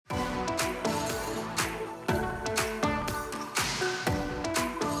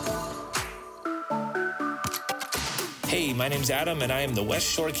Hey, my name's Adam, and I am the West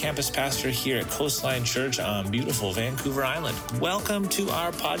Shore campus pastor here at Coastline Church on beautiful Vancouver Island. Welcome to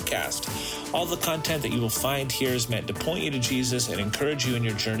our podcast. All the content that you will find here is meant to point you to Jesus and encourage you in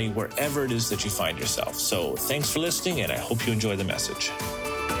your journey wherever it is that you find yourself. So thanks for listening, and I hope you enjoy the message.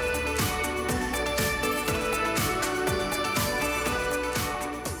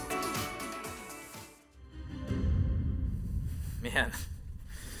 Man,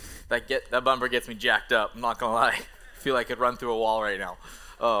 that bumper gets me jacked up. I'm not gonna lie. I feel like I could run through a wall right now.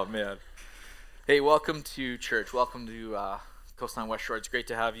 Oh man. Hey, welcome to church. Welcome to Coastline West Shore. It's great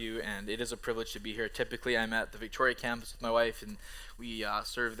to have you, and it is a privilege to be here. Typically, I'm at the Victoria campus with my wife, and we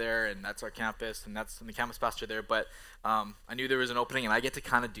serve there, and that's our campus, and I'm the campus pastor there. But I knew there was an opening, and I get to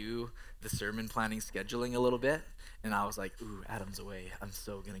kind of do the sermon planning scheduling a little bit. And I was like, ooh, Adam's away. I'm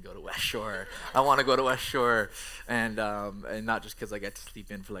so going to go to West Shore. I want to go to West Shore. And not just because I get to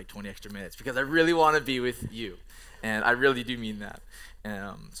sleep in for like 20 extra minutes, because I really want to be with you. And I really do mean that.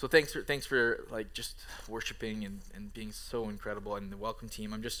 So thanks for like just worshiping and being so incredible. And the welcome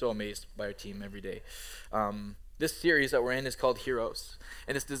team, I'm just so amazed by our team every day. This series that we're in is called Heroes.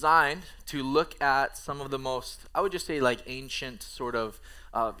 And it's designed to look at some of the most, I would just say like ancient sort of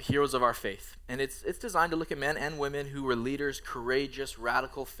heroes of our faith. And it's designed to look at men and women who were leaders, courageous,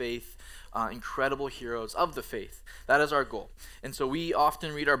 radical faith, incredible heroes of the faith. That is our goal. And so we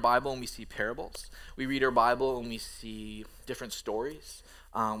often read our Bible and we see parables. We read our Bible and we see different stories.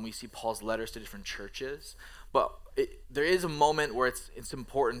 We see Paul's letters to different churches. But there is a moment where it's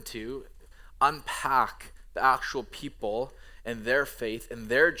important to unpack the actual people and their faith and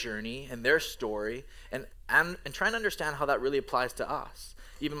their journey and their story and trying to understand how that really applies to us.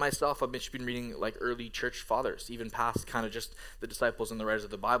 Even myself, I've been reading like early church fathers, even past kind of just the disciples and the writers of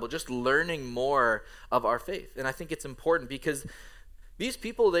the Bible, just learning more of our faith. And I think it's important because these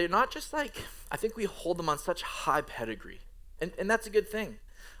people, they're not just like, I think we hold them on such high pedigree. And that's a good thing.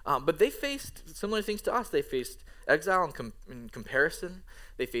 But they faced similar things to us. They faced exile in comparison.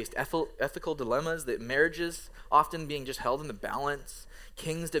 They faced ethical dilemmas, that marriages often being just held in the balance,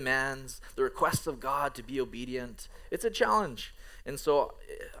 king's demands, the requests of God to be obedient. It's a challenge. And so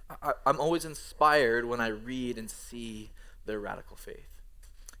I'm always inspired when I read and see their radical faith.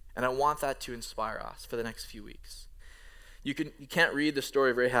 And I want that to inspire us for the next few weeks. You can't read the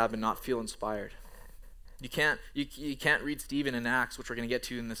story of Rahab and not feel inspired. You can't read Stephen in Acts, which we're going to get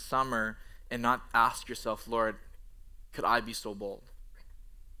to in the summer, and not ask yourself, Lord, could I be so bold?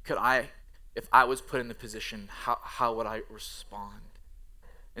 If I was put in the position, how would I respond?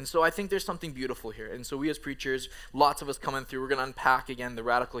 And so I think there's something beautiful here. And so we as preachers, lots of us coming through, we're going to unpack again the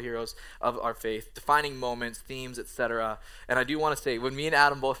radical heroes of our faith, defining moments, themes, etc. And I do want to say, when me and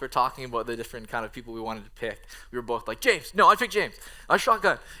Adam both were talking about the different kind of people we wanted to pick, we were both like, James, no, I picked James. I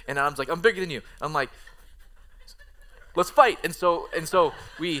shotgun. And Adam's like, I'm bigger than you. I'm like, let's fight. And so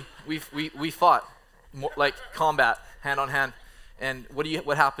we fought more, like combat, hand on hand. And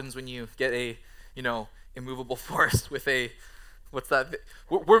what happens when you get a immovable force with a what's that?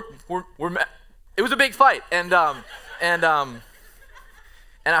 It was a big fight, and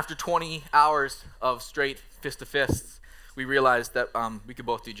after 20 hours of straight fist to fists, we realized that we could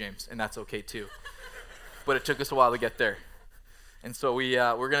both do James, and that's okay too. But it took us a while to get there, and so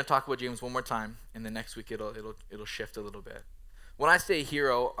we're going to talk about James one more time, and then next week it'll shift a little bit. When I say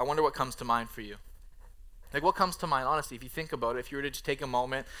hero, I wonder what comes to mind for you. Like, what comes to mind, honestly, if you think about it, if you were to just take a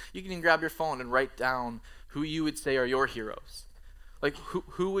moment, you can even grab your phone and write down who you would say are your heroes. Like,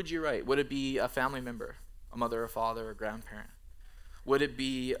 who would you write? Would it be a family member, a mother, a father, a grandparent? Would it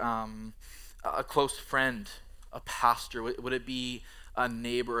be a close friend, a pastor? Would it be a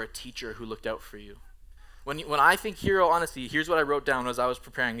neighbor, a teacher who looked out for you? When I think hero, honestly, here's what I wrote down as I was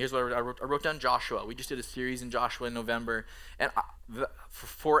preparing. Here's what I wrote down Joshua. We just did a series in Joshua in November. And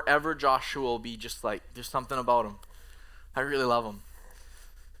forever Joshua will be just like, there's something about him. I really love him.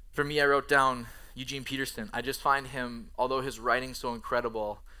 For me, I wrote down Eugene Peterson. I just find him, although his writing's so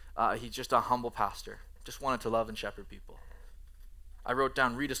incredible, he's just a humble pastor. Just wanted to love and shepherd people. I wrote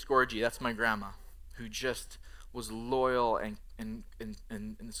down Rita Scorgi. That's my grandma, who just was loyal and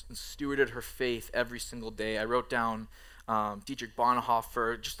stewarded her faith every single day. I wrote down Dietrich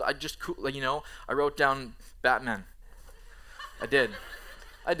Bonhoeffer. I wrote down Batman. I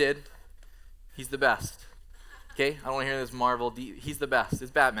did. He's the best. Okay? I don't want to hear this Marvel. He's the best.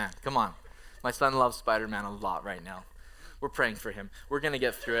 It's Batman. Come on. My son loves Spider-Man a lot right now. We're praying for him. We're going to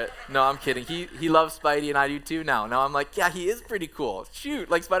get through it. No, I'm kidding. He loves Spidey, and I do too now. Now I'm like, yeah, he is pretty cool.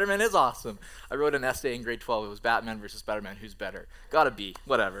 Shoot, like Spider-Man is awesome. I wrote an essay in grade 12. It was Batman versus Spider-Man. Who's better? Gotta be.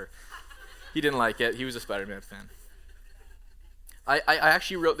 Whatever. He didn't like it. He was a Spider-Man fan. I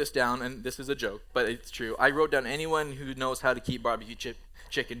actually wrote this down, and this is a joke, but it's true. I wrote down anyone who knows how to keep barbecue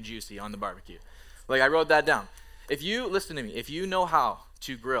chicken juicy on the barbecue. Like, I wrote that down. If you, listen to me, if you know how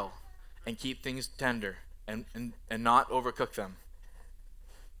to grill and keep things tender and not overcook them,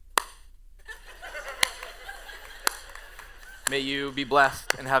 may you be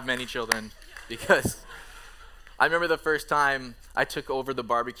blessed and have many children, because I remember the first time I took over the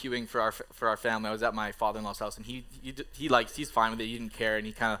barbecuing for our family. I was at my father-in-law's house, and he's fine with it. He didn't care, and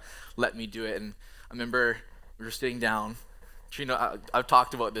he kind of let me do it. And I remember we were sitting down. I've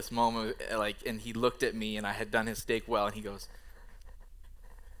talked about this moment, and he looked at me, and I had done his steak well, and he goes,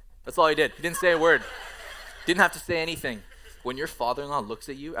 that's all he did. He didn't say a word. Didn't have to say anything. When your father-in-law looks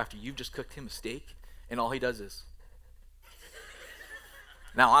at you after you've just cooked him a steak, and all he does is,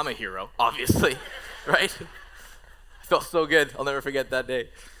 now I'm a hero, obviously, right? Felt so good. I'll never forget that day.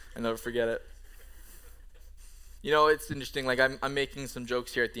 I'll never forget it. You know, it's interesting. Like, I'm making some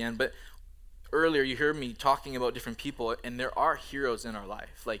jokes here at the end, but earlier you heard me talking about different people, and there are heroes in our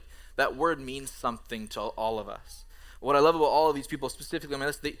life. Like, that word means something to all of us. What I love about all of these people, specifically on my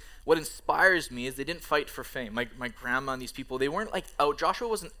list, what inspires me is they didn't fight for fame. My grandma and these people, they weren't like out. Joshua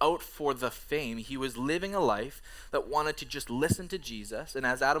wasn't out for the fame. He was living a life that wanted to just listen to Jesus, and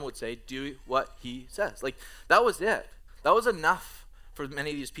as Adam would say, do what he says. Like, that was it. That was enough for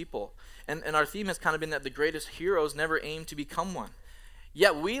many of these people. And our theme has kind of been that the greatest heroes never aim to become one.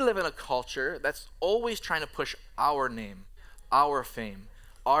 Yet we live in a culture that's always trying to push our name, our fame,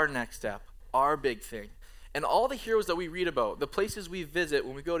 our next step, our big thing. And all the heroes that we read about, the places we visit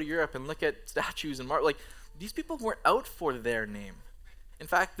when we go to Europe and look at statues and these people weren't out for their name. In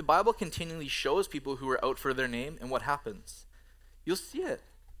fact, the Bible continually shows people who are out for their name, and what happens? You'll see it.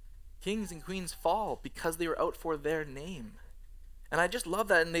 Kings and queens fall because they were out for their name. And I just love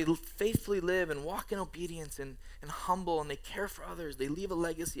that. And they faithfully live and walk in obedience and humble, and they care for others. They leave a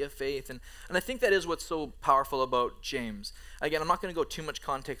legacy of faith. And I think that is what's so powerful about James. Again, I'm not going to go too much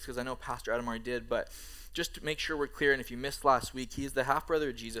context because I know Pastor Adam already did, but just to make sure we're clear, and if you missed last week, he's the half-brother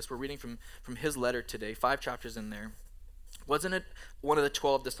of Jesus. We're reading from his letter today, 5 chapters in there. Wasn't it one of the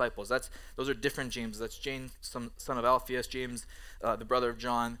 12 disciples? Those are different James. That's James, son of Alphaeus, James, the brother of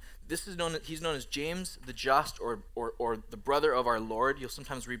John. He's known as James the Just, or the brother of our Lord. You'll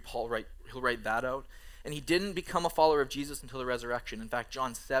sometimes read Paul he'll write that out. And he didn't become a follower of Jesus until the resurrection. In fact,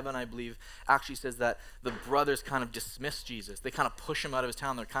 John 7, I believe, actually says that the brothers kind of dismiss Jesus. They kind of push him out of his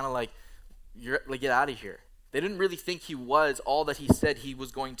town. They're kind of like, get out of here. They didn't really think he was all that he said he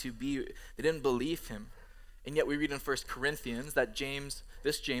was going to be. They didn't believe him. And yet we read in 1 Corinthians that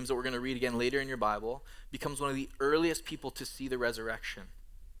this James that we're going to read again later in your Bible, becomes one of the earliest people to see the resurrection.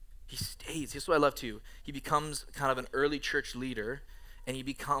 He stays. Here's what I love too. He becomes kind of an early church leader, and he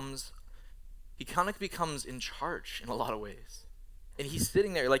kind of becomes in charge in a lot of ways. And he's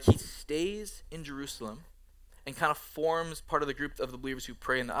sitting there, like, he stays in Jerusalem and kind of forms part of the group of the believers who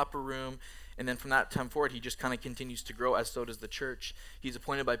pray in the upper room. And then from that time forward, he just kind of continues to grow, as so does the church. He's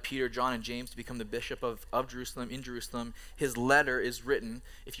appointed by Peter, John, and James to become the bishop of Jerusalem, in Jerusalem. His letter is written,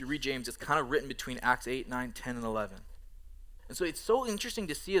 if you read James, it's kind of written between Acts 8, 9, 10, and 11. And so it's so interesting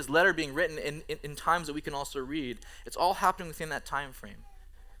to see his letter being written in times that we can also read. It's all happening within that time frame.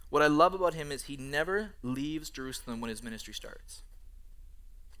 What I love about him is he never leaves Jerusalem when his ministry starts.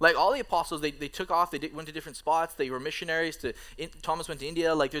 Like all the apostles, they took off, went to different spots, they were missionaries. Thomas went to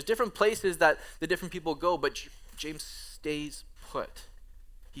India. Like, there's different places that the different people go, but James stays put.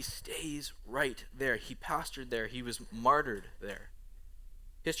 He stays right there. He pastored there. He was martyred there.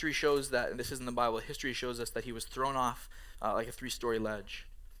 History shows that, and this is in the Bible, history shows us that he was thrown off like a 3-story ledge.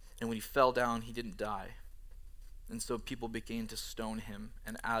 And when he fell down, he didn't die. And so people began to stone him.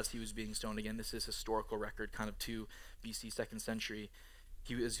 And as he was being stoned, again, this is historical record, kind of 2 BC, 2nd century,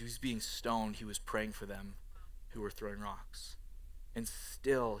 he was being stoned, he was praying for them who were throwing rocks. And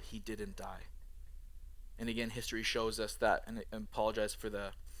still, he didn't die. And again, history shows us that, and I apologize for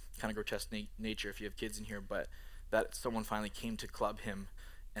the kind of grotesque nature if you have kids in here, but that someone finally came to club him,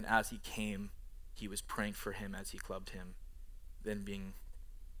 and as he came, he was praying for him as he clubbed him, then being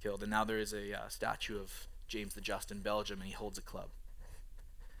killed. And now there is a statue of James the Just in Belgium, and he holds a club.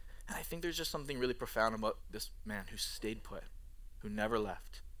 And I think there's just something really profound about this man who stayed put, who never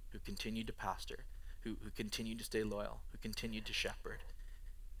left, who continued to pastor, who continued to stay loyal, who continued to shepherd.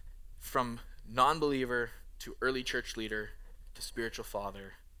 From non-believer to early church leader to spiritual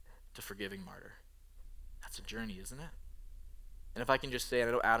father to forgiving martyr. That's a journey, isn't it? And if I can just say, and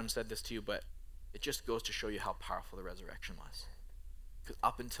I know Adam said this to you, but it just goes to show you how powerful the resurrection was. Because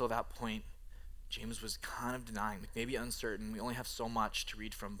up until that point, James was kind of denying, maybe uncertain. We only have so much to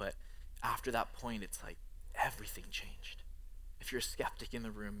read from, but after that point, it's like everything changed. If you're a skeptic in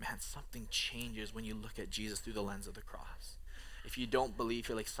the room, man, something changes when you look at Jesus through the lens of the cross. If you don't believe,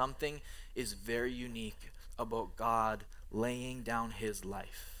 you're like, something is very unique about God laying down his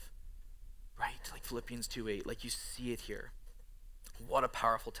life, right? Like Philippians 2:8, like you see it here. What a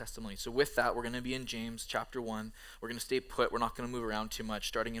powerful testimony. So with that, we're going to be in James chapter 1. We're going to stay put. We're not going to move around too much.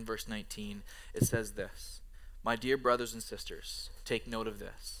 Starting in verse 19, it says this: "My dear brothers and sisters, take note of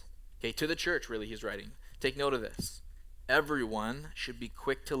this." Okay, to the church, really, he's writing. Take note of this. "Everyone should be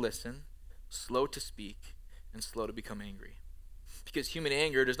quick to listen, slow to speak, and slow to become angry. Because human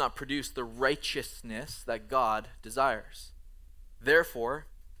anger does not produce the righteousness that God desires. Therefore,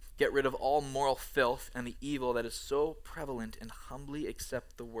 get rid of all moral filth and the evil that is so prevalent, and humbly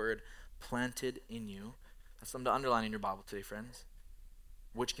accept the word planted in you." That's something to underline in your Bible today, friends.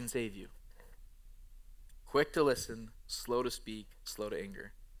 "Which can save you." Quick to listen, slow to speak, slow to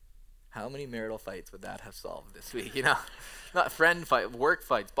anger. How many marital fights would that have solved this week? Not friend fight, work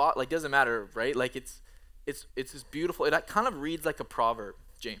fights, like doesn't matter, right? Like it's this beautiful. It kind of reads like a proverb,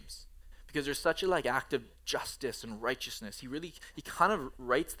 James, because there's such a like act of justice and righteousness. He kind of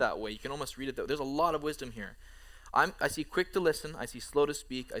writes that way. You can almost read it that way. There's a lot of wisdom here. I see quick to listen. I see slow to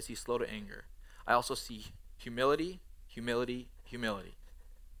speak. I see slow to anger. I also see humility, humility, humility.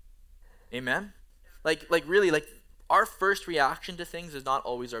 Amen. Like really, like our first reaction to things is not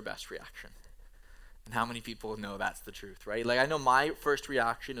always our best reaction. And how many people know that's the truth, right? Like I know my first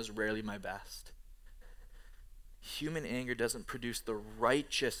reaction is rarely my best. Human anger doesn't produce the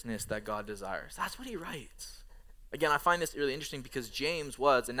righteousness that God desires. That's what he writes. Again, I find this really interesting because James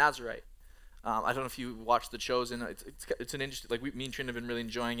was a Nazarite. I don't know if you watched the Chosen. It's an interesting, like me and Trin have been really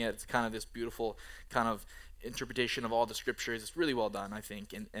enjoying it. It's kind of this beautiful kind of interpretation of all the scriptures. It's really well done, I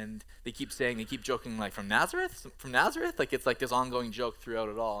think. And they keep joking like, from Nazareth? Like it's like this ongoing joke throughout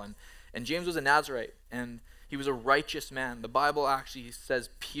it all. And James was a Nazarite, and he was a righteous man. The Bible actually says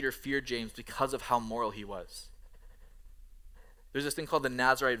Peter feared James because of how moral he was. There's this thing called the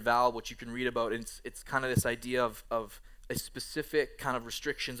Nazarite vow, which you can read about. And it's kind of this idea of a specific kind of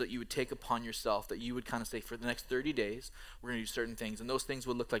restrictions that you would take upon yourself, that you would kind of say, for the next 30 days, we're going to do certain things. And those things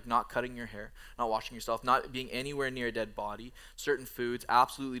would look like not cutting your hair, not washing yourself, not being anywhere near a dead body, certain foods,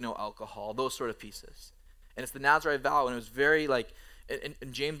 absolutely no alcohol, those sort of pieces. And it's the Nazarite vow, and it was very like, and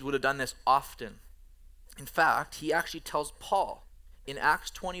James would have done this often. In fact, he actually tells Paul in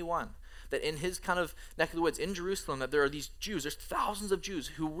Acts 21, that in his kind of neck of the woods in Jerusalem, that there are these Jews, there's thousands of Jews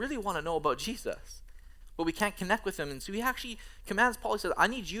who really want to know about Jesus, but we can't connect with them. And so he actually commands Paul, he says, I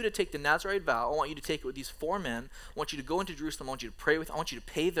need you to take the Nazarite vow. I want you to take it with these 4 men. I want you to go into Jerusalem. I want you to pray with, I want you to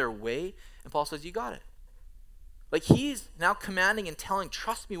pay their way. And Paul says, you got it. Like he's now commanding and telling,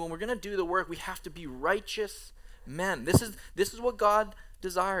 trust me, when we're going to do the work, we have to be righteous men. This is what God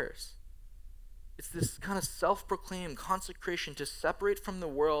desires. It's this kind of self-proclaimed consecration to separate from the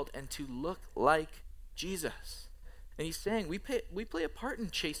world and to look like Jesus. And he's saying we play a part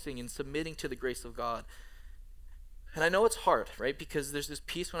in chasing and submitting to the grace of God. And I know it's hard, right? Because there's this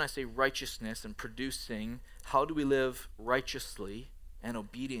piece when I say righteousness and producing, how do we live righteously and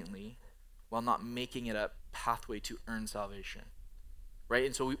obediently while not making it a pathway to earn salvation, right?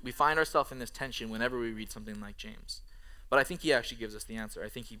 And so we find ourselves in this tension whenever we read something like James. But I think he actually gives us the answer. I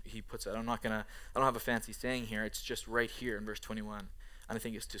think he puts it. I don't have a fancy saying here. It's just right here in verse 21. And I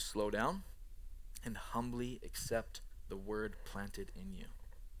think it's to slow down and humbly accept the word planted in you.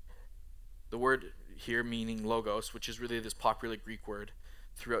 The word here meaning logos, which is really this popular Greek word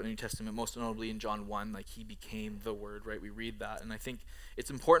throughout the New Testament, most notably in John 1, like he became the word, right? We read that. And I think it's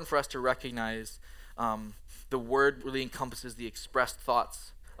important for us to recognize the word really encompasses the expressed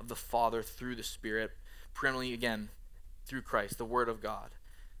thoughts of the Father through the Spirit, primarily, again, through Christ, the Word of God.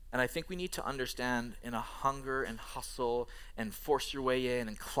 And I think we need to understand in a hunger and hustle and force your way in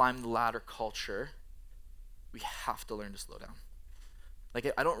and climb the ladder culture, we have to learn to slow down.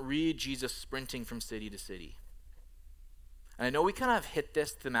 Like I don't read Jesus sprinting from city to city. And I know we kind of hit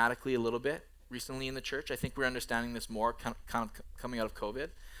this thematically a little bit recently in the church. I think we're understanding this more kind of coming out of COVID.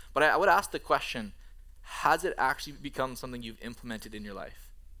 But I would ask the question, has it actually become something you've implemented in your life?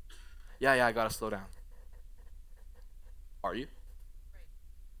 Yeah, I got to slow down. Are you? Right.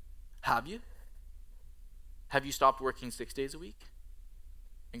 Have you? Have you stopped working 6 days a week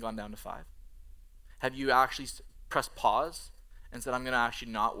and gone down to 5? Have you actually pressed pause and said, I'm going to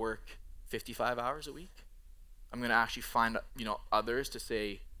actually not work 55 hours a week? I'm going to actually find, others to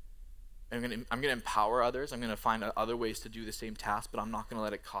say, I'm going to empower others. I'm going to find other ways to do the same task, but I'm not going to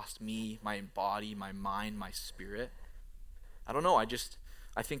let it cost me, my body, my mind, my spirit. I don't know.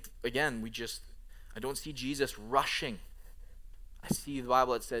 I think, again, I don't see Jesus rushing. I see the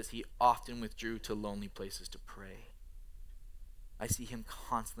Bible that says he often withdrew to lonely places to pray. I see him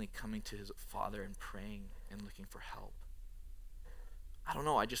constantly coming to his Father and praying and looking for help. I don't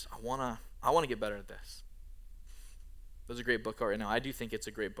know, I want to get better at this. There's a great book right now. I do think it's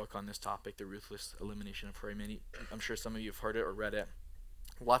a great book on this topic, The Ruthless Elimination of Hurry. I'm sure some of you have heard it or read it.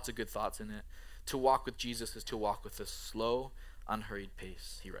 Lots of good thoughts in it. To walk with Jesus is to walk with a slow, unhurried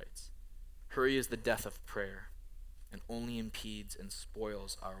pace, he writes. Hurry is the death of prayer and only impedes and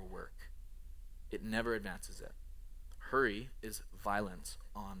spoils our work. It never advances it. Hurry is violence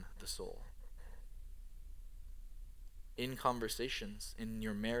on the soul. In conversations, in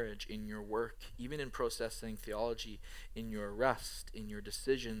your marriage, in your work, even in processing theology, in your rest, in your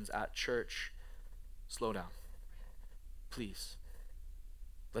decisions at church, slow down. Please.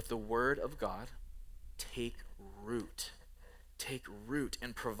 Let the word of God take root. Take root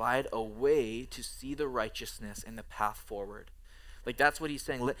and provide a way to see the righteousness and the path forward. Like, that's what he's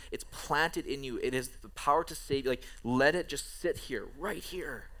saying. It's planted in you. It is the power to save. Like, let it just sit here, right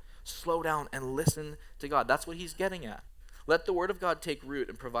here. Slow down and listen to God. That's what he's getting at. Let the word of God take root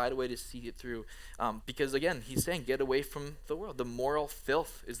and provide a way to see it through. Because again, he's saying get away from the world. The moral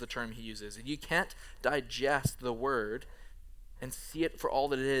filth is the term he uses. And you can't digest the word and see it for all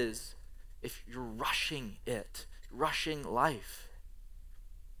that it is if you're rushing it, rushing life.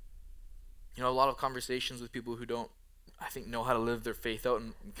 You know, a lot of conversations with people who don't, I think, know how to live their faith out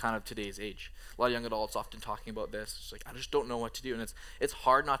in kind of today's age. A lot of young adults often talking about this. It's like, I just don't know what to do. And it's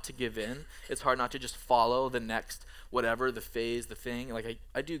hard not to give in. It's hard not to just follow the next whatever, the phase, the thing. Like,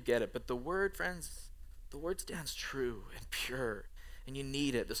 I do get it. But the word, friends, the word stands true and pure. And you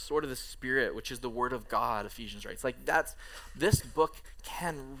need it. The sword of the Spirit, which is the word of God, Ephesians writes. Like, this book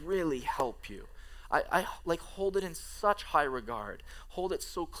can really help you. I like hold it in such high regard. Hold it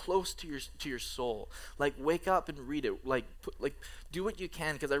so close to your soul. Like, wake up and read it. Like do what you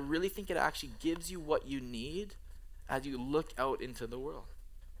can, because I really think it actually gives you what you need as you look out into the world.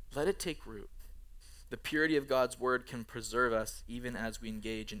 Let it take root. The purity of God's word can preserve us even as we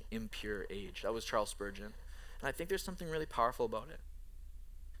engage in impure age. That was Charles Spurgeon. And I think there's something really powerful about it.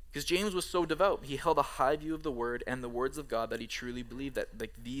 Because James was so devout. He held a high view of the word and the words of God that he truly believed that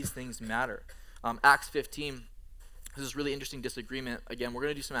like these things matter. Acts 15, this is really interesting disagreement. Again, we're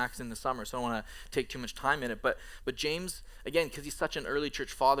going to do some Acts in the summer, so I don't want to take too much time in it. But James, again, because he's such an early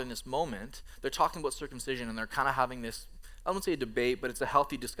church father in this moment, they're talking about circumcision, and they're kind of having this, I wouldn't say a debate, but it's a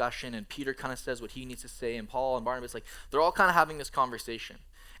healthy discussion, and Peter kind of says what he needs to say, and Paul and Barnabas, like, they're all kind of having this conversation.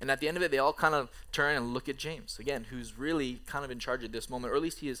 And at the end of it, they all kind of turn and look at James, again, who's really kind of in charge at this moment, or at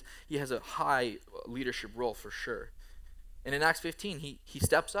least he has a high leadership role for sure. And in Acts 15, he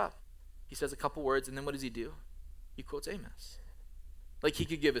steps up. He says a couple words, and then what does he do? He quotes Amos. Like, he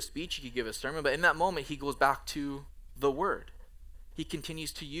could give a speech, he could give a sermon, but in that moment, he goes back to the word. He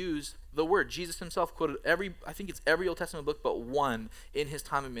continues to use the word. Jesus himself quoted every Old Testament book but one in his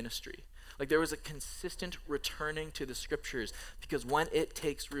time of ministry. Like, there was a consistent returning to the scriptures, because when it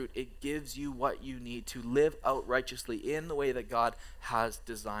takes root, it gives you what you need to live out righteously in the way that God has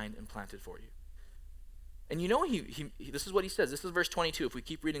designed and planted for you. And you know, this is what he says. This is verse 22. If we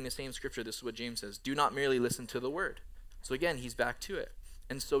keep reading the same scripture, this is what James says. Do not merely listen to the word. So again, he's back to it.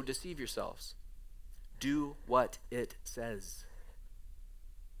 And so deceive yourselves. Do what it says.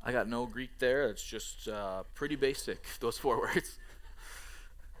 I got no Greek there. It's just pretty basic, those 4 words.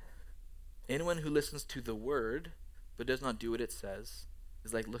 Anyone who listens to the word but does not do what it says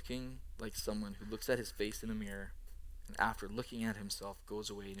is like looking like someone who looks at his face in a mirror and after looking at himself goes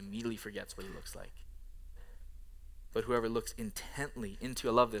away and immediately forgets what he looks like. But whoever looks intently into,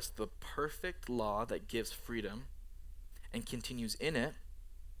 I love this, the perfect law that gives freedom and continues in it,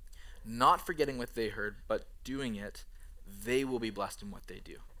 not forgetting what they heard, but doing it, they will be blessed in what they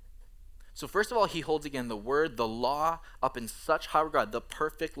do. So first of all, he holds again the word, the law, up in such high regard, the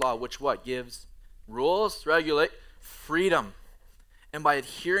perfect law, which what? Gives rules, regulate, freedom. And by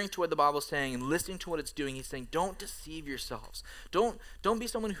adhering to what the Bible is saying and listening to what it's doing, he's saying, don't deceive yourselves. Don't be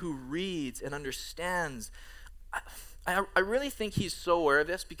someone who reads and understands. I really think he's so aware of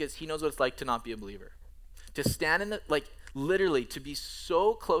this because he knows what it's like to not be a believer. To stand in the, like, literally to be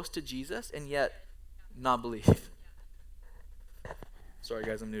so close to Jesus and yet not believe. Sorry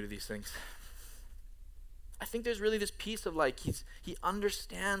guys, I'm new to these things. I think there's really this piece of like, he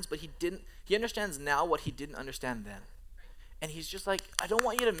understands, but he understands now what he didn't understand then. And he's just like, I don't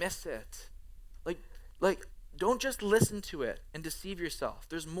want you to miss it. Like, don't just listen to it and deceive yourself.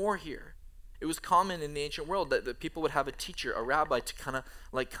 There's more here. It was common in the ancient world that people would have a teacher, a rabbi, to kind of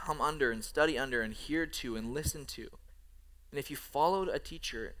like come under and study under and hear to and listen to. And if you followed a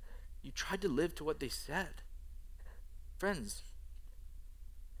teacher, you tried to live to what they said. Friends,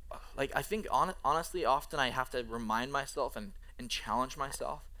 like I think honestly, often I have to remind myself and and challenge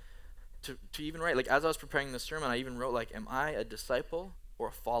myself to even write. Like, as I was preparing this sermon, I even wrote, like, am I a disciple or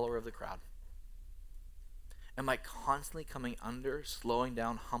a follower of the crowd? Am I constantly coming under, slowing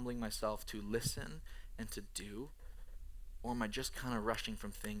down, humbling myself to listen and to do? Or am I just kind of rushing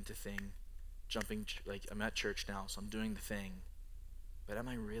from thing to thing, jumping, like, I'm at church now, so I'm doing the thing. But am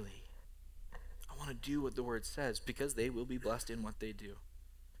I really? I want to do what the word says, because they will be blessed in what they do.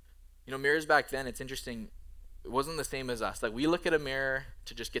 You know, mirrors back then, it's interesting, it wasn't the same as us. Like, we look at a mirror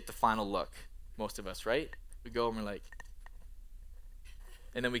to just get the final look, most of us, right? We go and we're like,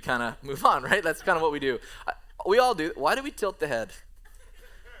 and then we kind of move on, right? That's kind of what we do. We all do. Why do we tilt the head?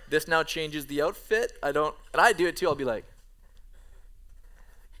 This now changes the outfit. And I do it too. I'll be like,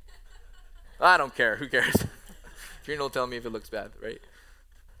 I don't care. Who cares? Trina will tell me if it looks bad, right?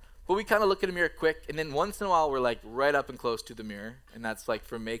 But we kind of look at a mirror quick, and then once in a while we're like right up and close to the mirror, and that's like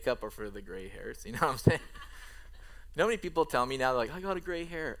for makeup or for the gray hairs. You know what I'm saying? You know how many people tell me now, like, I got a gray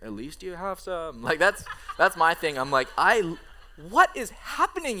hair. At least you have some. Like, that's my thing. I'm like, what is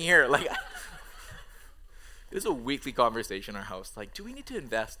happening here? Like, it is a weekly conversation in our house. Like, do we need to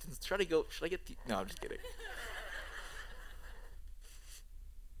invest? Should I get no, I'm just kidding.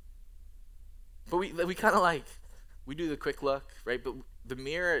 But we kind of like, we do the quick look, right? But the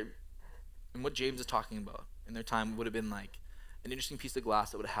mirror, and what James is talking about in their time, would have been like an interesting piece of glass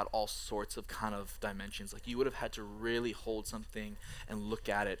that would have had all sorts of kind of dimensions. Like, you would have had to really hold something and look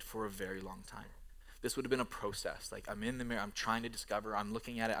at it for a very long time. This would have been a process. Like, I'm in the mirror, I'm trying to discover, I'm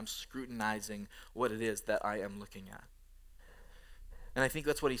looking at it, I'm scrutinizing what it is that I am looking at. And I think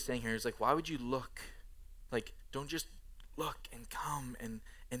that's what he's saying here. Is like, why would you look? Like, don't just look and come and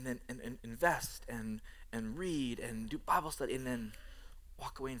then invest and read and do Bible study and then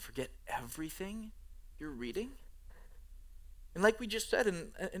walk away and forget everything you're reading. And like we just said,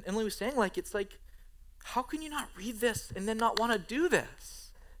 and Emily was saying, like, it's like, how can you not read this and then not want to do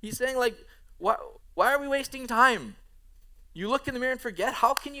this? He's saying, like, why are we wasting time? You look in the mirror and forget?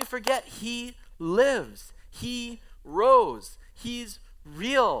 How can you forget? He lives. He rose. He's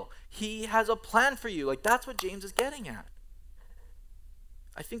real. He has a plan for you. Like, that's what James is getting at.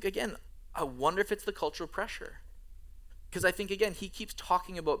 I think, again, I wonder if it's the cultural pressure. Because I think, again, he keeps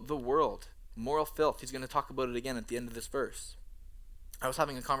talking about the world, moral filth. He's going to talk about it again at the end of this verse. I was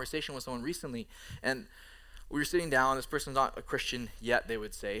having a conversation with someone recently, and we were sitting down. This person's not a Christian yet, they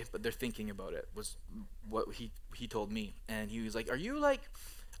would say, but they're thinking about it, was what he told me. And he was like, are you like,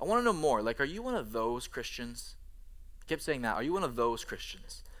 I want to know more. Like, are you one of those Christians? He kept saying that. Are you one of those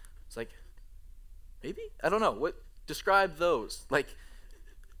Christians? It's like, maybe? I don't know. What? Describe those. Like,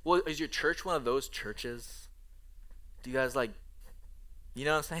 well, is your church one of those churches? Do you guys, like, you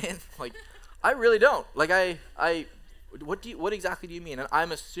know what I'm saying? Like, I really don't. Like, what exactly do you mean? And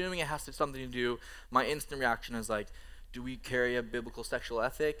I'm assuming it has something to do, my instant reaction is like, do we carry a biblical sexual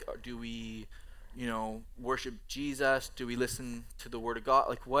ethic? Or do we, worship Jesus? Do we listen to the word of God?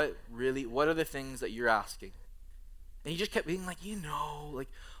 Like, what are the things that you're asking? And he just kept being like, like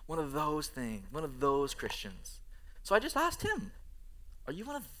one of those things, one of those Christians. So I just asked him, are you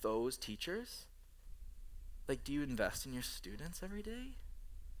one of those teachers? Like, do you invest in your students every day?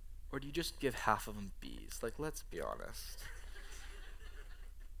 Or do you just give half of them B's? Like, let's be honest.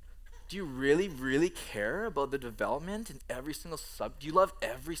 Do you really, really care about the development in every single do you love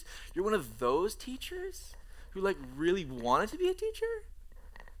you're one of those teachers who, like, really wanted to be a teacher?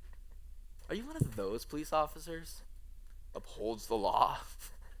 Are you one of those police officers? Upholds the law?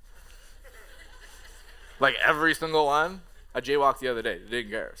 Like, every single one? I jaywalked the other day. They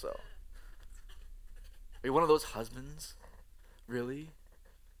didn't care, so. Are you one of those husbands? Really?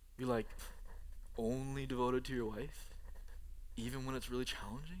 You're like, only devoted to your wife? Even when it's really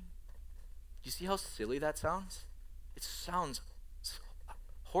challenging? Do you see how silly that sounds? It sounds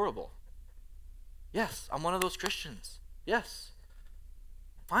horrible. Yes, I'm one of those Christians. Yes.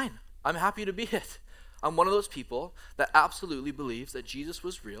 Fine. I'm happy to be it. I'm one of those people that absolutely believes that Jesus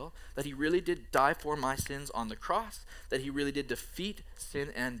was real, that he really did die for my sins on the cross, that he really did defeat sin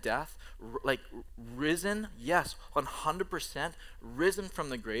and death, risen, yes, 100%, risen from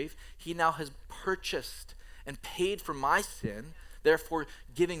the grave. He now has purchased and paid for my sin, therefore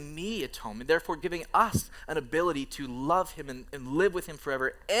giving me atonement, therefore giving us an ability to love him and live with him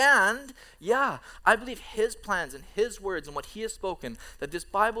forever. And, yeah, I believe his plans and his words and what he has spoken, that this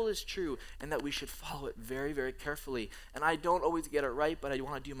Bible is true and that we should follow it very, very carefully. And I don't always get it right, but I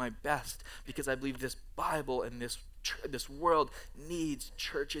want to do my best because I believe this Bible and this world needs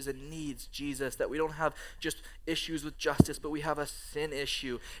churches and needs Jesus, that we don't have just issues with justice, but we have a sin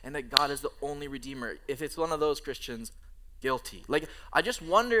issue, and that God is the only Redeemer. If it's one of those Christians, guilty. Like, I just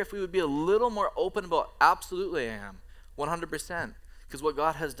wonder if we would be a little more open about, absolutely I am. 100%. Because what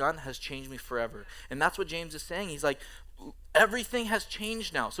God has done has changed me forever. And that's what James is saying. He's like, everything has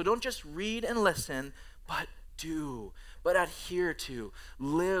changed now. So don't just read and listen, but do, but adhere to,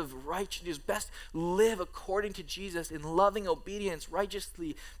 live righteously, best live according to Jesus in loving obedience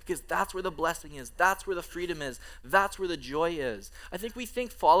righteously, because that's where the blessing is, that's where the freedom is, that's where the joy is. I think we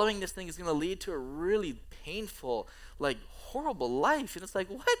think following this thing is going to lead to a really painful, like horrible life, and it's like,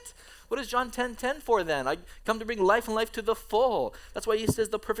 what is John 10:10 for then? I come to bring life and life to the full. That's why he says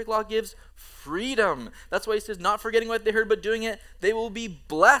the perfect law gives freedom. That's why he says not forgetting what they heard but doing it, they will be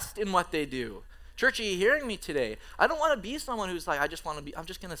blessed in what they do. Church, are you hearing me today? I don't want to be someone who's like, I'm just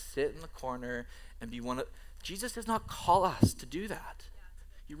going to sit in the corner and be one of, Jesus does not call us to do that.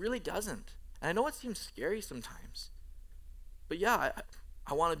 He really doesn't. And I know it seems scary sometimes. But yeah,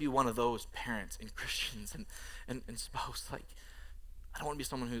 I want to be one of those parents and Christians and spouse. Like, I don't want to be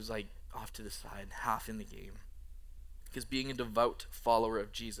someone who's like off to the side, half in the game. Because being a devout follower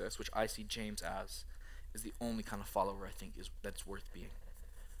of Jesus, which I see James as, is the only kind of follower I think that's worth being.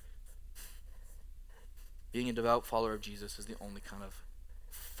 Being a devout follower of Jesus is the only kind of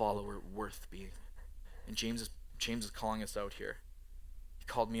follower worth being. And James is calling us out here. He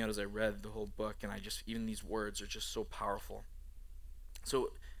called me out as I read the whole book, and even these words are just so powerful.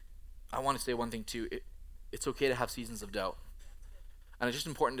 So I want to say one thing too. It's okay to have seasons of doubt. And it's just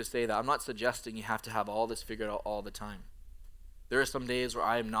important to say that I'm not suggesting you have to have all this figured out all the time. There are some days where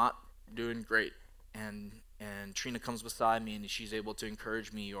I am not doing great, and Trina comes beside me and she's able to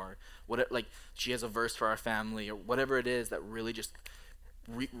encourage me, or like she has a verse for our family, or whatever it is that really just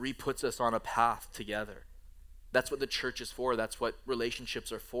re-puts us on a path together. That's what the church is for. That's what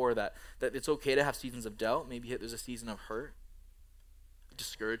relationships are for, that it's okay to have seasons of doubt. Maybe there's a season of hurt,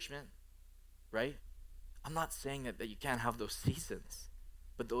 discouragement, right? I'm not saying that you can't have those seasons,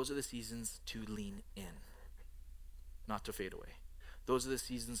 but those are the seasons to lean in, not to fade away. Those are the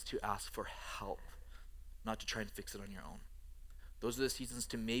seasons to ask for help, not to try and fix it on your own. Those are the seasons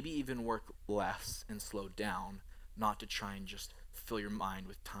to maybe even work less and slow down, not to try and just fill your mind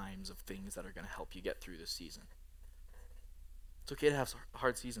with times of things that are going to help you get through this season. It's okay to have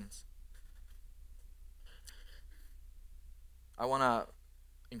hard seasons. I want to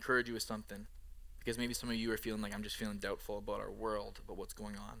encourage you with something, because maybe some of you are feeling like, I'm just feeling doubtful about our world, about what's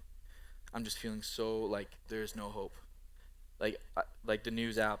going on. I'm just feeling so like there's no hope. Like the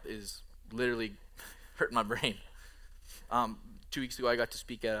news app is literally hurting my brain. 2 weeks ago, I got to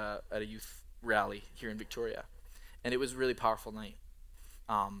speak at a youth rally here in Victoria, and it was a really powerful night.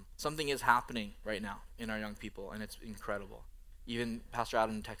 Something is happening right now in our young people, and it's incredible. Even Pastor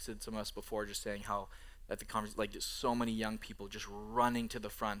Adam texted some of us before, just saying how at the conference, like, just so many young people just running to the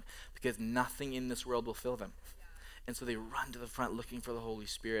front because nothing in this world will fill them. And so they run to the front looking for the Holy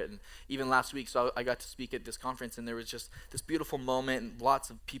Spirit. And even last week, so I got to speak at this conference, and there was just this beautiful moment and lots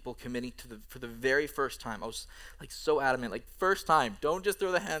of people committing for the very first time. I was like so adamant, like, first time, don't just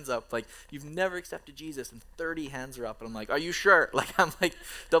throw the hands up. Like, you've never accepted Jesus, and 30 hands are up. And I'm like, are you sure? Like, I'm like,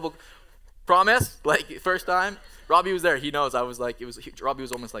 double promise? Like, first time? Robbie was there. He knows. I was like, Robbie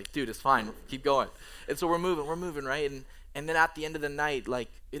was almost like, dude, it's fine. Keep going. And so we're moving, right? And then at the end of the night, like,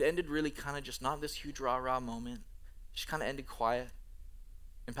 it ended really kind of just not this huge rah-rah moment. Just kind of ended quiet.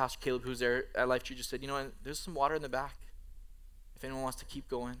 And Pastor Caleb, who's there at Life Tree, just said, you know what, there's some water in the back if anyone wants to keep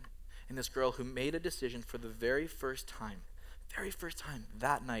going. And this girl who made a decision for the very first time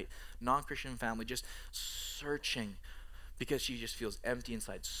that night, non-Christian family, just searching because she just feels empty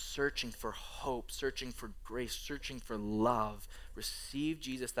inside, searching for hope, searching for grace, searching for love, received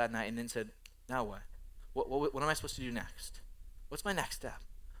Jesus that night, and then said, now what? What am I supposed to do next? What's my next step?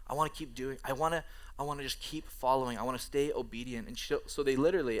 I want to keep doing. I want to just keep following. I want to stay obedient. And so they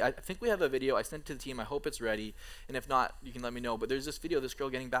literally, I think we have a video. I sent it to the team. I hope it's ready. And if not, you can let me know. But there's this video of this girl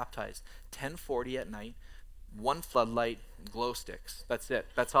getting baptized. 10:40 at night, one floodlight, glow sticks. That's it.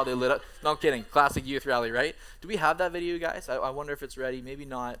 That's how they lit up. No, I'm kidding. Classic youth rally, right? Do we have that video, guys? I wonder if it's ready. Maybe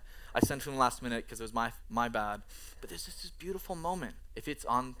not. I sent it to them last minute because it was my bad. But there's just this beautiful moment. If it's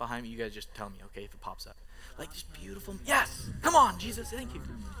on behind me, you guys just tell me, okay, if it pops up. Like, this beautiful, yes, come on, Jesus, thank you.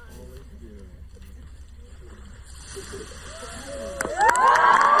 That's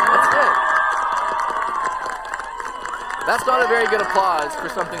it. That's not a very good applause for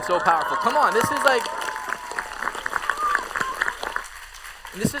something so powerful. Come on, this is like,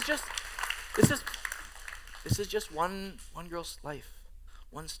 this is just one girl's life,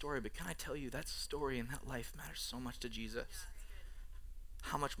 one story. But can I tell you, that story and that life matters so much to Jesus.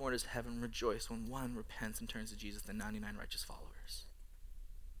 How much more does heaven rejoice when one repents and turns to Jesus than 99 righteous followers?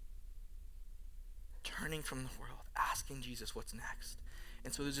 Turning from the world, asking Jesus what's next.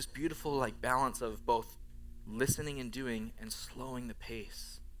 And so there's this beautiful like balance of both listening and doing and slowing the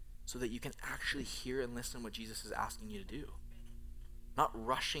pace so that you can actually hear and listen what Jesus is asking you to do. Not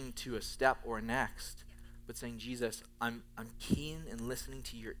rushing to a step or a next, but saying, Jesus, I'm keen in listening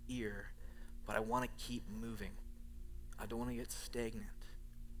to your ear, but I want to keep moving. I don't want to get stagnant.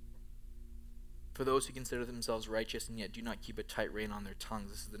 For those who consider themselves righteous and yet do not keep a tight rein on their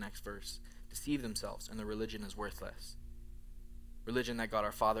tongues, this is the next verse, deceive themselves, and their religion is worthless. Religion that God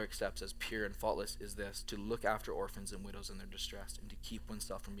our Father accepts as pure and faultless is this, to look after orphans and widows in their distress and to keep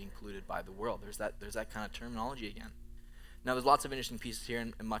oneself from being polluted by the world. There's that kind of terminology again. Now, there's lots of interesting pieces here,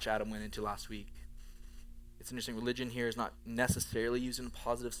 and much Adam went into last week. It's interesting, religion here is not necessarily used in a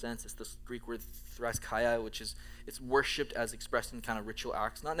positive sense. It's this Greek word thraskaya, which is, it's worshipped as expressed in kind of ritual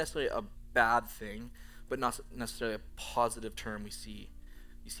acts. Not necessarily a bad thing, but not necessarily a positive term we see.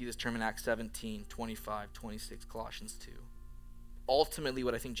 You see this term in Acts 17, 25, 26, Colossians 2. Ultimately,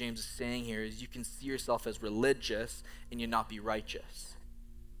 what I think James is saying here is you can see yourself as religious and you not be righteous.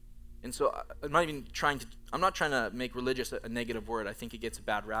 And so I'm not trying to make religious a negative word. I think it gets a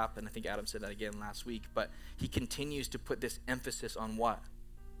bad rap, and I think Adam said that again last week, but he continues to put this emphasis on what?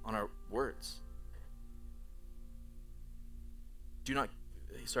 On our words.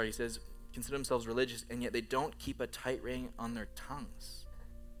 He says, consider themselves religious, and yet they don't keep a tight rein on their tongues.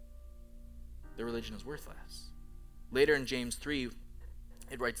 Their religion is worthless. Later in James 3,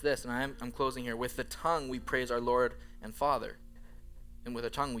 it writes this, and I'm closing here, with the tongue we praise our Lord and Father, and with the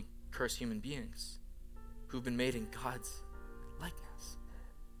tongue we curse human beings who've been made in God's likeness.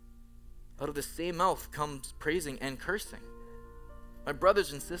 Out of the same mouth comes praising and cursing. My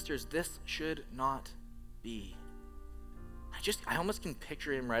brothers and sisters, this should not be. I almost can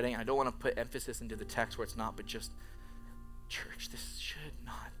picture him writing. I don't want to put emphasis into the text where it's not, but just, church, this should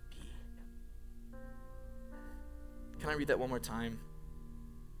not be. Can I read that one more time?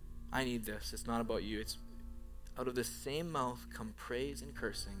 I need this. It's not about you. It's out of the same mouth come praise and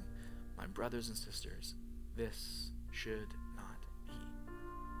cursing. My brothers and sisters, this should not be.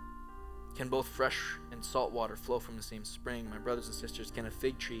 Can both fresh and salt water flow from the same spring? My brothers and sisters, can a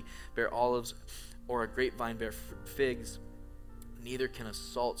fig tree bear olives or a grapevine bear figs? Neither can a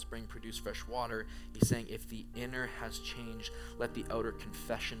salt spring produce fresh water. He's saying, if the inner has changed, let the outer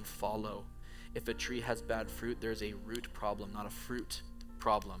confession follow. If a tree has bad fruit, there's a root problem, not a fruit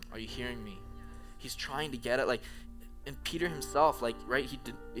problem. Are you hearing me? He's trying to get it, and Peter himself, right,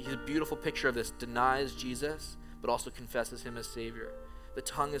 he's a beautiful picture of this, denies Jesus, but also confesses him as Savior. The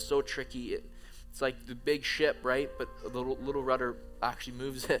tongue is so tricky. It's like the big ship, right, but the little rudder actually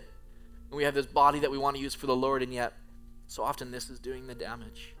moves it. And we have this body that we want to use for the Lord, and yet so often this is doing the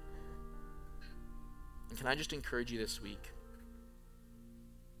damage. And can I just encourage you this week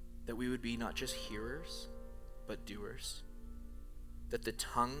that we would be not just hearers, but doers? That the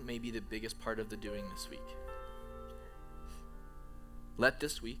tongue may be the biggest part of the doing this week. Let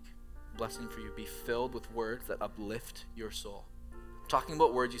this week, blessing for you, be filled with words that uplift your soul. I'm talking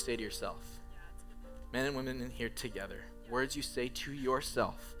about words you say to yourself. Men and women in here together. Words you say to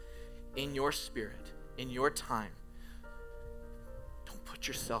yourself, in your spirit, in your time. Don't put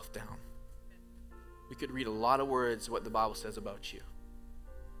yourself down. We could read a lot of words, what the Bible says about you.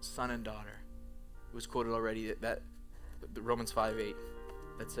 Son and daughter. It was quoted already that Romans 5:8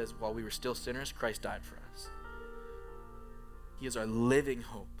 that says, while we were still sinners, Christ died for us. He is our living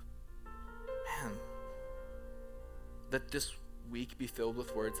hope. Man, let this week be filled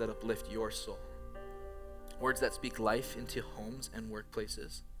with words that uplift your soul. Words that speak life into homes and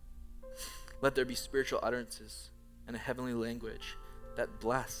workplaces. Let there be spiritual utterances and a heavenly language that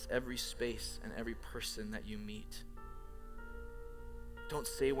bless every space and every person that you meet. Don't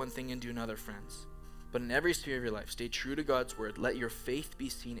say one thing and do another, friends. But in every sphere of your life, stay true to God's word. Let your faith be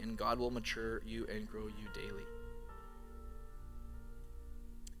seen, and God will mature you and grow you daily.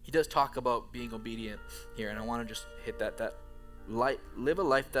 He does talk about being obedient here, and I want to just hit that live a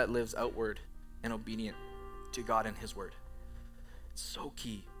life that lives outward and obedient to God and his word. It's so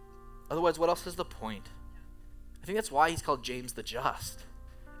key. Otherwise, what else is the point? I think that's why he's called James the Just.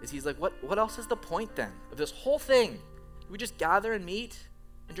 Is he's like, what else is the point then of this whole thing? Do we just gather and meet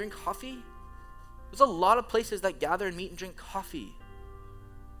and drink coffee? There's a lot of places that gather and meet and drink coffee.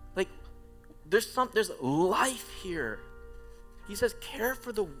 There's life here. He says, care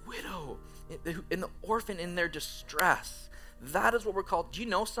for the widow and the orphan in their distress. That is what we're called. Do you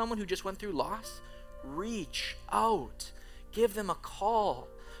know someone who just went through loss? Reach out. Give them a call.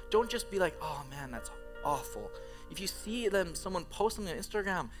 Don't just be like, oh man, that's awful. If you see someone post something on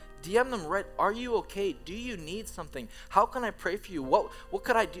Instagram, DM them right. Are you okay? Do you need something? How can I pray for you? What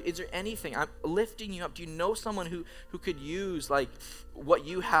could I do? Is there anything? I'm lifting you up. Do you know someone who could use what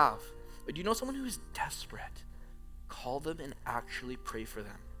you have? But do you know someone who is desperate? Call them and actually pray for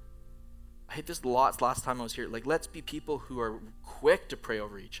them. I hit this lots last time I was here. Like, let's be people who are quick to pray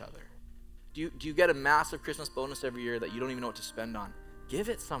over each other. Do you get a massive Christmas bonus every year that you don't even know what to spend on? Give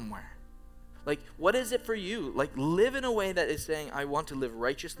it somewhere. Like, what is it for you? Like, live in a way that is saying, I want to live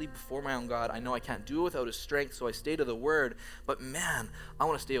righteously before my own God. I know I can't do it without his strength, so I stay to the word. But man, I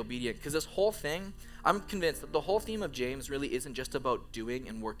want to stay obedient. Because this whole thing, I'm convinced that the whole theme of James really isn't just about doing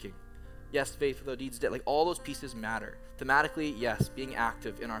and working. Yes, faith without deeds dead. Like, all those pieces matter. Thematically, yes, being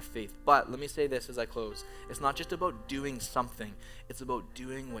active in our faith. But let me say this as I close. It's not just about doing something. It's about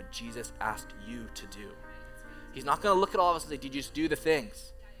doing what Jesus asked you to do. He's not going to look at all of us and say, did you just do the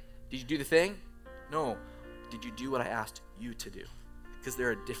things? Did you do the thing? No. Did you do what I asked you to do? Because there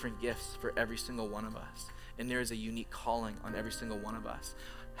are different gifts for every single one of us. And there is a unique calling on every single one of us.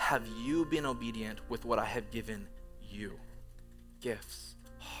 Have you been obedient with what I have given you? Gifts,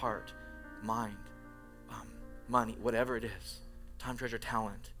 heart, mind, money, whatever it is. Time, treasure,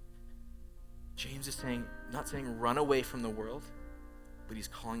 talent. James is saying, not saying run away from the world, but he's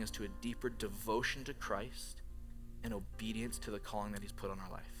calling us to a deeper devotion to Christ and obedience to the calling that he's put on our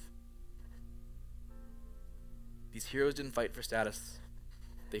life. These heroes didn't fight for status.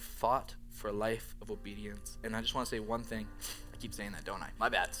 They fought for a life of obedience. And I just want to say one thing. I keep saying that, don't I? My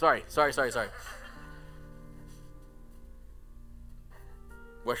bad. Sorry.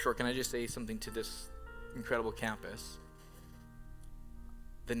 West Shore, can I just say something to this incredible campus?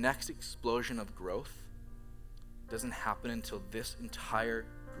 The next explosion of growth doesn't happen until this entire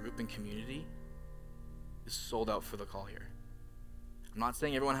group and community is sold out for the call here. I'm not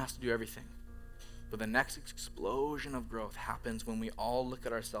saying everyone has to do everything. But the next explosion of growth happens when we all look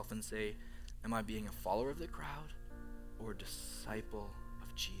at ourselves and say, am I being a follower of the crowd or a disciple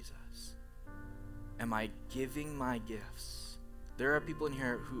of Jesus? Am I giving my gifts? There are people in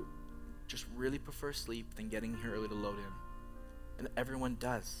here who just really prefer sleep than getting here early to load in. And everyone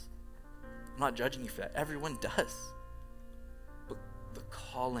does. I'm not judging you for that. Everyone does. But the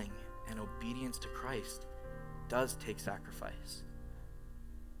calling and obedience to Christ does take sacrifice.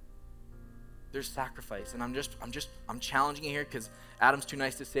 There's sacrifice, and I'm challenging you here because Adam's too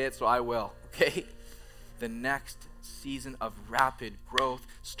nice to say it, so I will, okay? The next season of rapid growth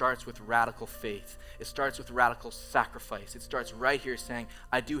starts with radical faith. It starts with radical sacrifice. It starts right here saying,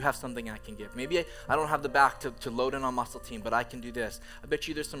 I do have something I can give. Maybe I don't have the back to load in on muscle team, but I can do this. I bet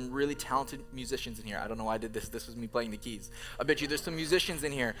you there's some really talented musicians in here. I don't know why I did this. This was me playing the keys. I bet you there's some musicians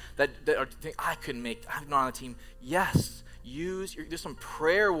in here that are thinking, I'm not on a team. Yes. There's some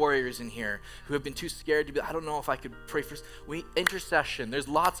prayer warriors in here who have been too scared to be, I don't know if I could pray for, intercession. There's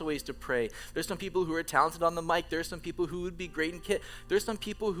lots of ways to pray. There's some people who are talented on the mic. There's some people who would be great in kit. There's some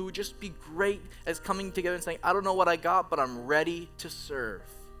people who would just be great as coming together and saying, I don't know what I got, but I'm ready to serve.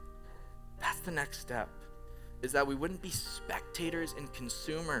 That's the next step, is that we wouldn't be spectators and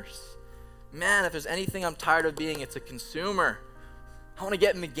consumers. Man, if there's anything I'm tired of being, it's a consumer. I want to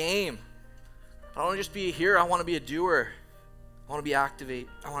get in the game. I don't want to just be here. I want to be a doer. I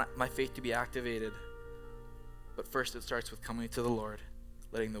want my faith to be activated. But first it starts with coming to the Lord,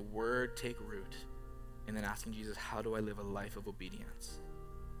 letting the word take root, and then asking Jesus, how do I live a life of obedience?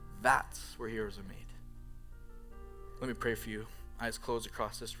 That's where heroes are made. Let me pray for you. Eyes closed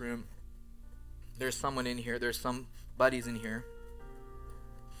across this room. There's someone in here, there's some buddies in here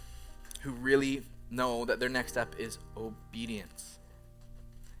who really know that their next step is obedience.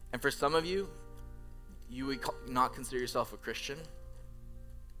 And for some of you, you would not consider yourself a Christian.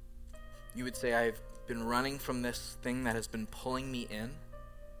 You would say, I've been running from this thing that has been pulling me in.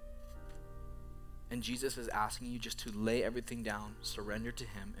 And Jesus is asking you just to lay everything down, surrender to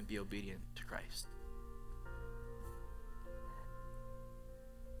him, and be obedient to Christ.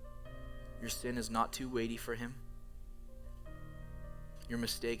 Your sin is not too weighty for him. Your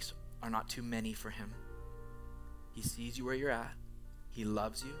mistakes are not too many for him. He sees you where you're at. He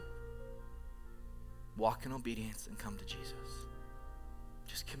loves you. Walk in obedience and come to Jesus.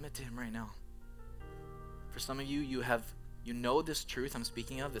 Just commit to him right now. For some of you, you know this truth I'm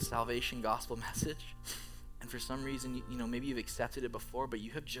speaking of, the salvation gospel message. And for some reason, maybe you've accepted it before, but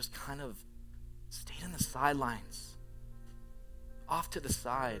you have just kind of stayed on the sidelines, off to the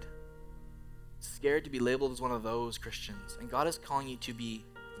side, scared to be labeled as one of those Christians. And God is calling you to be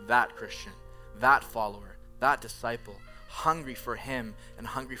that Christian, that follower, that disciple, hungry for him and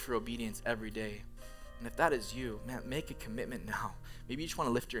hungry for obedience every day. And if that is you, man, make a commitment now. Maybe you just want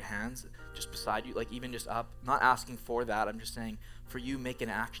to lift your hands just beside you, like even just up. Not asking for that. I'm just saying for you, make an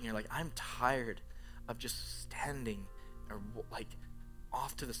action. You're like, I'm tired of just standing or like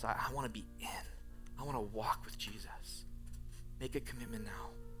off to the side. I want to be in. I want to walk with Jesus. Make a commitment now.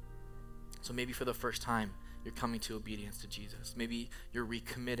 So maybe for the first time, you're coming to obedience to Jesus. Maybe you're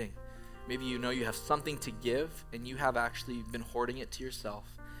recommitting. Maybe you know you have something to give and you have actually been hoarding it to yourself,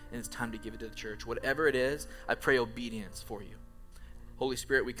 and it's time to give it to the church. Whatever it is, I pray obedience for you. Holy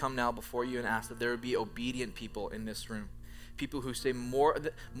Spirit, we come now before you and ask that there would be obedient people in this room. People who say more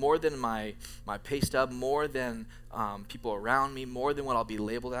than my pay stub, more than people around me, more than what I'll be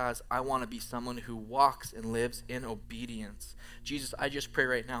labeled as. I want to be someone who walks and lives in obedience. Jesus, I just pray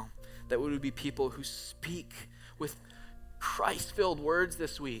right now that we would be people who speak with Christ-filled words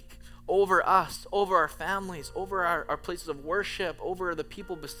this week over us, over our families, over our places of worship, over the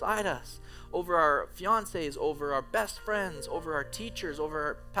people beside us, over our fiancés, over our best friends, over our teachers, over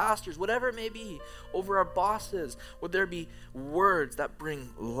our pastors, whatever it may be, over our bosses. Would there be words that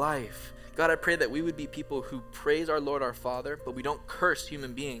bring life? God, I pray that we would be people who praise our Lord, our Father, but we don't curse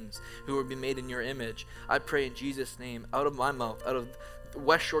human beings who have been made in your image. I pray in Jesus' name, out of my mouth, out of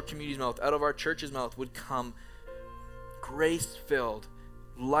West Shore Community's mouth, out of our church's mouth would come grace-filled,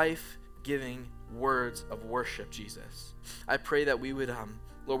 life-giving words of worship, Jesus. I pray that we would,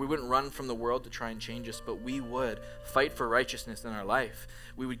 Lord, we wouldn't run from the world to try and change us, but we would fight for righteousness in our life.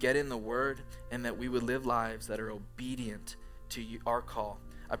 We would get in the Word, and that we would live lives that are obedient to our call.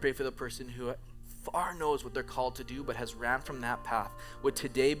 I pray for the person who far knows what they're called to do, but has ran from that path. Would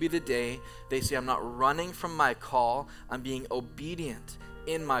today be the day they say, I'm not running from my call, I'm being obedient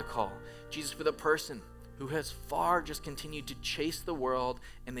in my call. Jesus, for the person who has far just continued to chase the world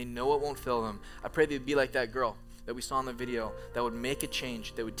and they know it won't fill them, I pray they'd be like that girl that we saw in the video, that would make a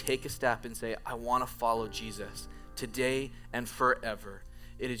change, that would take a step and say, I want to follow Jesus today and forever.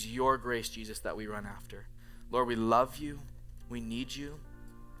 It is your grace, Jesus, that we run after. Lord, we love you. We need you.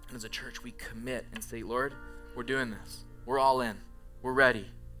 And as a church, we commit and say, Lord, we're doing this. We're all in. We're ready.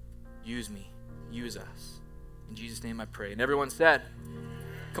 Use me. Use us. In Jesus' name I pray. And everyone said,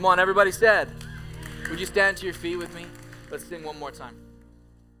 come on, everybody said. Would you stand to your feet with me? Let's sing one more time.